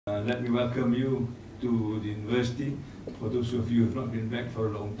Let me welcome you to the university, for those of you who have not been back for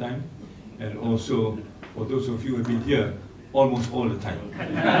a long time, and also for those of you who have been here almost all the time.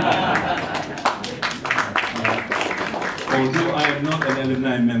 Although I am not an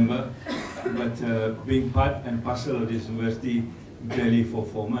alumni member, but being part and parcel of this university barely for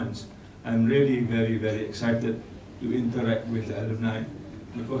 4 months, I'm really very excited to interact with the alumni,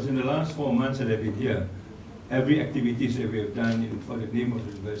 because in the last 4 months that I've been here, every activities that we have done for the name of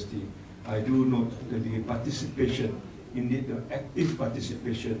the university, I do note that the participation, indeed the active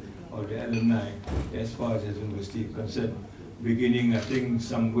participation of the alumni as far as the university is concerned. Beginning, I think,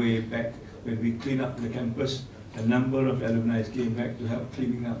 some way back when we cleaned up the campus, a number of alumni came back to help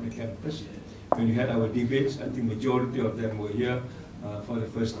cleaning up the campus. When we had our debates, I think majority of them were here for the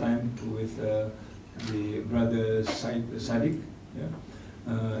first time with the brother Sadiq. Yeah?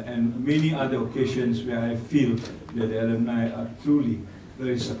 And many other occasions where I feel that the alumni are truly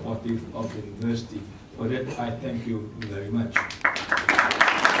very supportive of the university. For that, I thank you very much.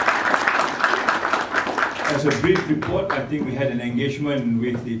 As a brief report, I think we had an engagement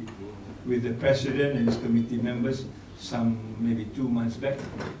with the president and his committee members some maybe 2 months back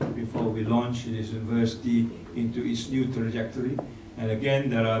before we launched this university into its new trajectory. And again,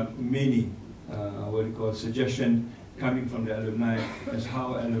 there are many what we call suggestions coming from the alumni as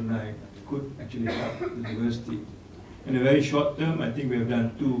how alumni could actually help the university. In a very short term, I think we have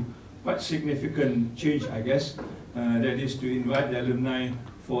done 2 quite significant change, I guess. That is to invite the alumni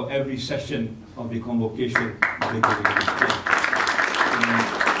for every session of the convocation. I'm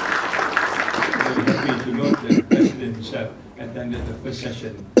very happy to note that the president himself attended the first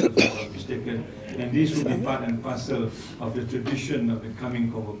session, if I'm not mistaken. And this will be part and parcel of the tradition of the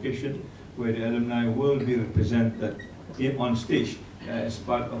coming convocation, where the alumni will be represented on stage as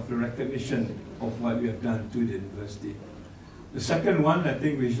part of the recognition of what we have done to the university. The second one, I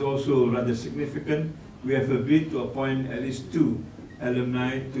think, which is also rather significant, we have agreed to appoint at least 2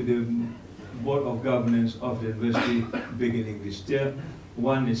 alumni to the Board of Governance of the university beginning this year.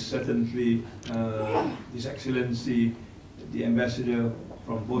 One is certainly His Excellency, the Ambassador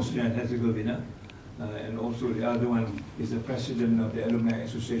from Bosnia and Herzegovina, and also the other one is the President of the Alumni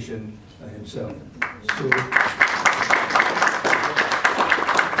Association himself. So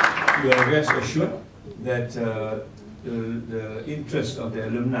you are rest assured that the interests of the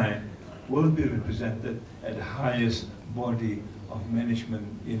alumni will be represented at the highest body of management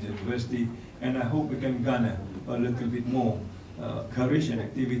in the university, and I hope we can garner a little bit more courage and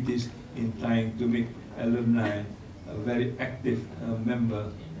activities in trying to make alumni a very active member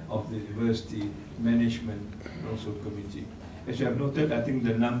of the university management and also committee. As you have noted, I think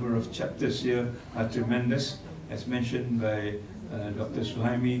the number of chapters here are tremendous. As mentioned by Dr.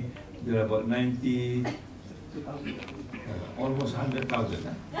 Suhaimi, there are about 90, almost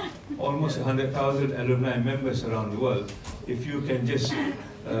 100,000. Almost 100,000 alumni members around the world. If you can just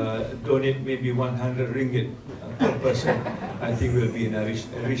donate maybe 100 ringgit per person, I think we'll be in a rich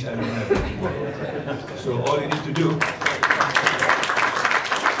alumni. So all you need to do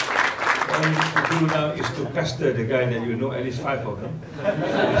now is to pester the guy that you know, at least 5 of them.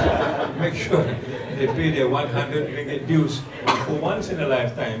 Make sure they pay their 100 ringgit dues for once in a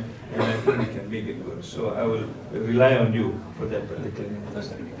lifetime, and I think we can make it good. So I will rely on you for that particular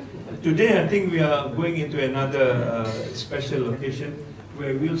interest. Today, I think we are going into another special occasion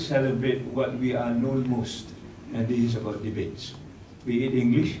where we'll celebrate what we are known most, and this is about debates, be it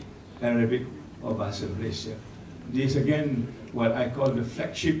English, Arabic, or Bahasa Malaysia. This is again what I call the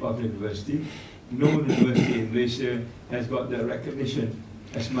flagship of the university. No university in Malaysia has got the recognition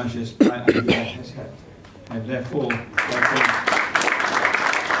as much as IIUM has had. And therefore,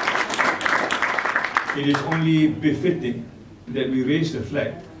 it is only befitting that we raise the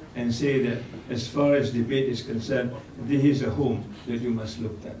flag and say that as far as debate is concerned, this is a home that you must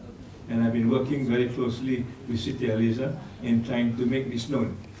look at. And I've been working very closely with Siti Aliza in trying to make this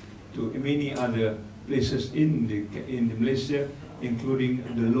known to many other places in Malaysia, including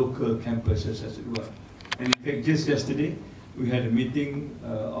the local campuses, as it were. And in fact, just yesterday, we had a meeting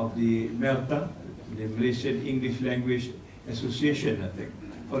of the MELTA, the Malaysian English Language Association, I think,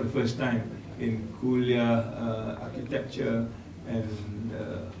 for the first time in Kuliah Architecture and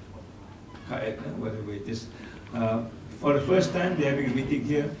whatever it is. For the first time, they're having a meeting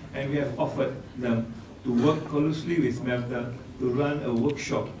here, and we have offered them to work closely with MELTA to run a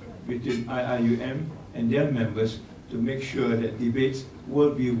workshop between IIUM and their members to make sure that debates will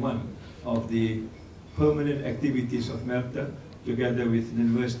be one of the permanent activities of MELTA, together with the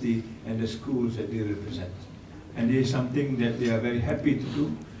university and the schools that they represent. And this is something that they are very happy to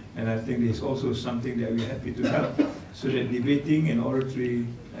do, and I think this is also something that we're happy to help, so that debating and oratory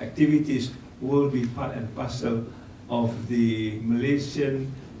activities will be part and parcel of the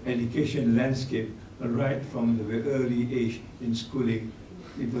Malaysian education landscape right from the very early age in schooling,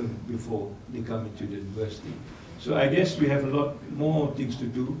 even before they come into the university. So I guess we have a lot more things to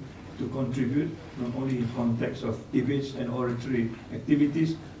do to contribute, not only in context of debates and oratory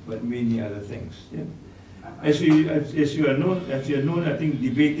activities, but many other things. Yeah? As you are known, I think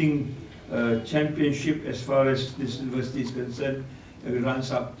debating championship as far as this university is concerned, it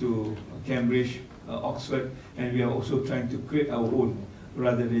runs up to Cambridge, Oxford, and we are also trying to create our own,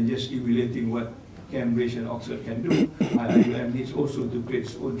 rather than just emulating what Cambridge and Oxford can do. IIUM needs also to create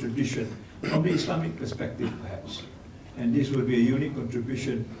its own tradition from the Islamic perspective, perhaps. And this will be a unique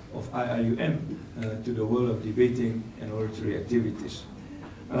contribution of IIUM to the world of debating and oratory activities.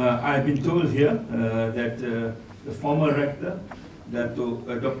 I've been told here that the former rector, Dato,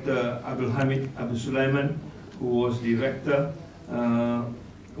 Dr. Abdul Sulaiman, who was the rector,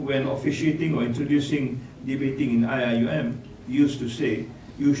 when officiating or introducing debating in IIUM, used to say,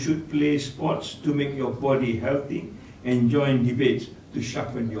 you should play sports to make your body healthy and join debates to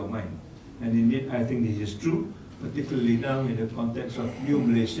sharpen your mind. And indeed, I think this is true, particularly now in the context of new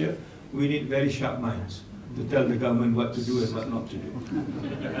Malaysia. We need very sharp minds to tell the government what to do and what not to do.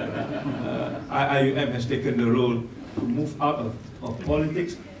 IIUM has taken the role to move out of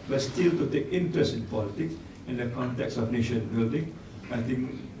politics, but still to take interest in politics in the context of nation building. I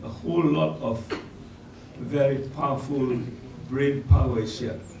think a whole lot of very powerful brain power is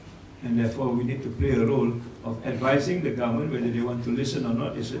here. And therefore we need to play a role of advising the government, whether they want to listen or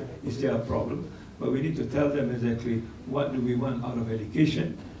not is their problem. But we need to tell them exactly what do we want out of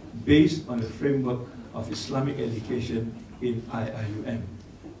education based on the framework of Islamic education in IIUM.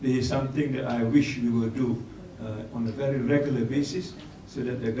 This is something that I wish we will do on a very regular basis, so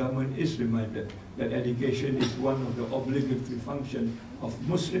that the government is reminded that education is one of the obligatory functions of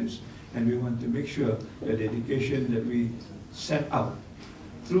Muslims, and we want to make sure that the education that we set out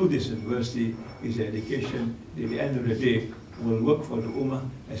through this university is the education that at the end of the day will work for the Ummah,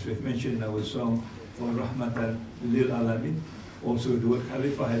 as we've mentioned in our song, for Rahmatan Lil Alamin. Also the word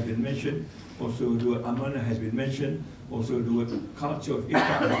Khalifa has been mentioned, also the word Amanah has been mentioned, also the word culture of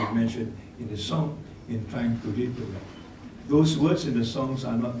Iqra has been mentioned in the song in trying to lead the way. Those words in the songs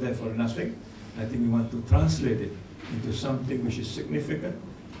are not there for nothing. I think we want to translate it into something which is significant,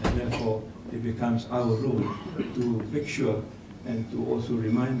 and therefore it becomes our role to make sure and to also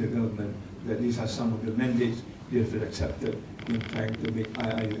remind the government that these are some of the mandates they have accepted in trying to make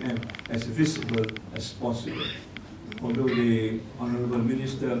IIUM as visible as possible. Although the Honourable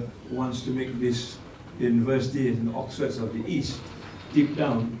Minister wants to make this university an Oxford of the East, deep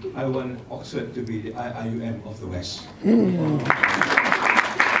down, I want Oxford to be the IIUM of the West. And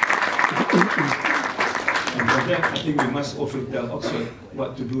for that, I think we must also tell Oxford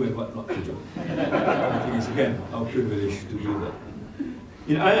what to do and what not to do. I think it's, again, our privilege to do that.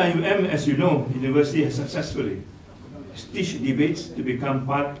 In IIUM, as you know, the university has successfully stitched debates to become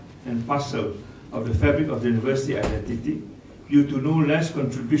part and parcel of the fabric of the university identity, due to no less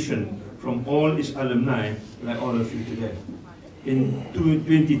contribution from all its alumni, like all of you today. In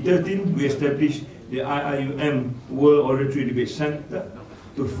 2013, we established the IIUM World Oratory Debate Center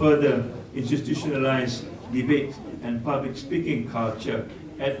to further institutionalize debate and public speaking culture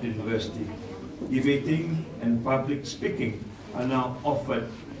at the university. Debating and public speaking are now offered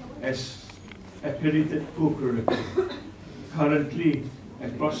as accredited co-curriculum. Currently,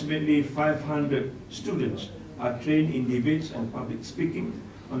 approximately 500 students are trained in debates and public speaking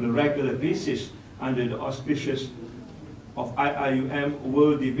on a regular basis under the auspices of IIUM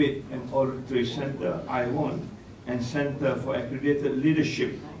World Debate and Oratory Center, IIUM, and Center for Accredited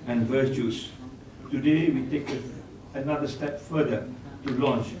Leadership and Virtues. Today, we take another step further to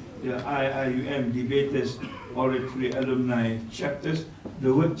launch the IIUM Debaters Oratory Alumni Chapters.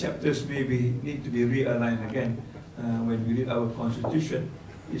 The word chapters maybe need to be realigned again. When we read our constitution,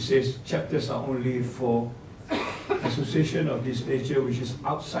 it says chapters are only for association of this nature which is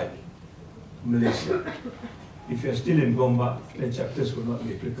outside Malaysia. If you're still in Gombak, then chapters will not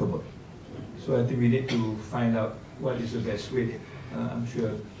be applicable. So I think we need to find out what is the best way. I'm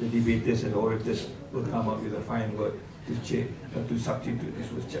sure the debaters and the orators will come up with a fine word to substitute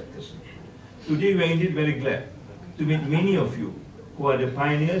this with chapters. Today we are indeed very glad to meet many of you who are the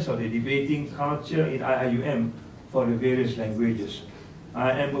pioneers of the debating culture in IIUM for the various languages.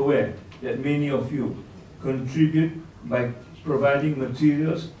 I am aware that many of you contribute by providing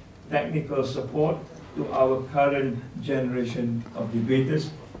materials, technical support to our current generation of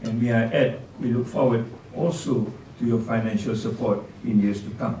debaters, and may I add, we look forward also to your financial support in years to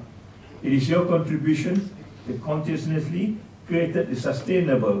come. It is your contribution that continuously created the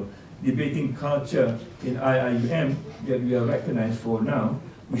sustainable debating culture in IIUM that we are recognized for now,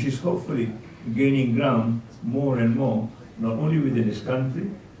 which is hopefully gaining ground more and more, not only within this country,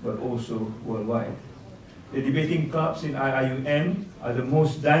 but also worldwide. The debating clubs in IIUM are the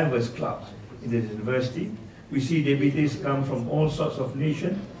most diverse clubs in the university. We see debaters come from all sorts of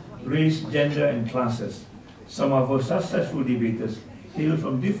nations, race, gender, and classes. Some of our successful debaters hail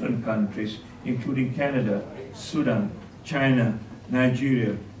from different countries, including Canada, Sudan, China,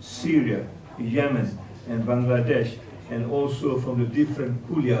 Nigeria, Syria, Yemen, and Bangladesh, and also from the different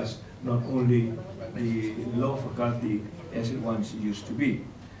kulias, not only the law faculty as it once used to be.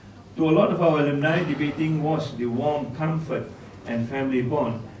 To a lot of our alumni, debating was the warm comfort and family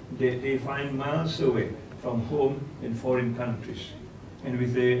bond that they find miles away from home in foreign countries. And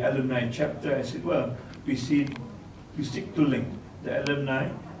with the alumni chapter as it were, we seek to link the alumni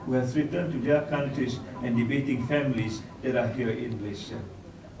who have returned to their countries and debating families that are here in Malaysia.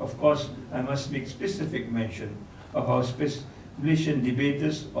 Of course, I must make specific mention of our Malaysian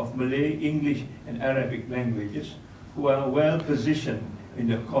debaters of Malay, English, and Arabic languages who are well positioned in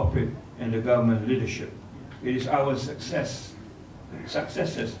the corporate and the government leadership. It is our successes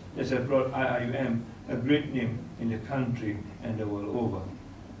that have brought IIUM a great name in the country and the world over.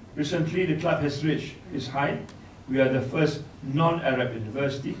 Recently, the club has reached its height. We are the first non-Arab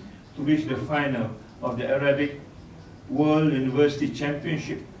university to reach the final of the Arabic World University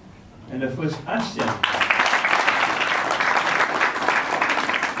Championship and the first ASEAN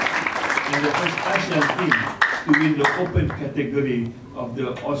team to win the open category of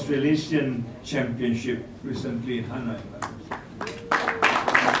the Australasian Championship recently in Hanoi.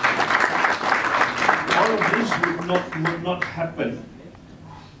 All of this would not happen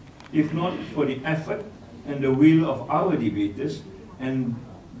if not for the effort and the will of our debaters, and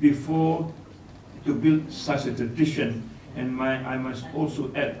before to build such a tradition, and I must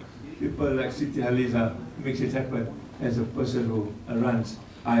also add, people like Siti Haliza makes it happen as a person who runs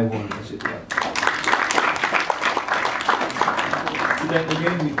IIUM, as it were. So that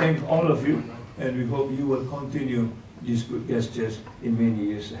again, we thank all of you, and we hope you will continue these good gestures in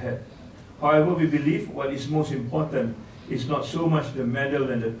many years ahead. However, we believe what is most important is not so much the medal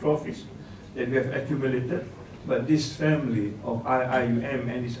and the trophies that we have accumulated, but this family of IIUM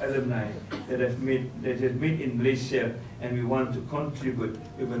and its alumni that has made in Malaysia, and we want to contribute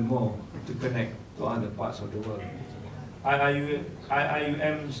even more to connect to other parts of the world.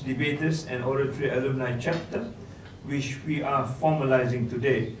 IIUM's Debaters and Oratory Alumni Chapter, which we are formalizing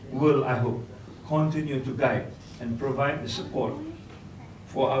today, will, I hope, continue to guide and provide the support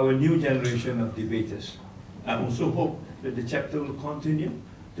for our new generation of debaters. I also hope that the chapter will continue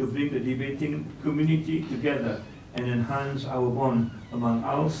to bring the debating community together and enhance our bond among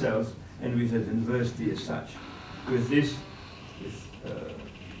ourselves and with the university as such. With this,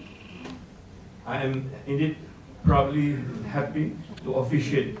 I am indeed proudly happy to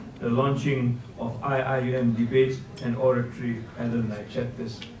officiate the launching of IIUM Debates and Oratory Alumni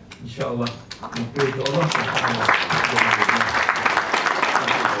Chapters. Inshallah, we pray to Allah.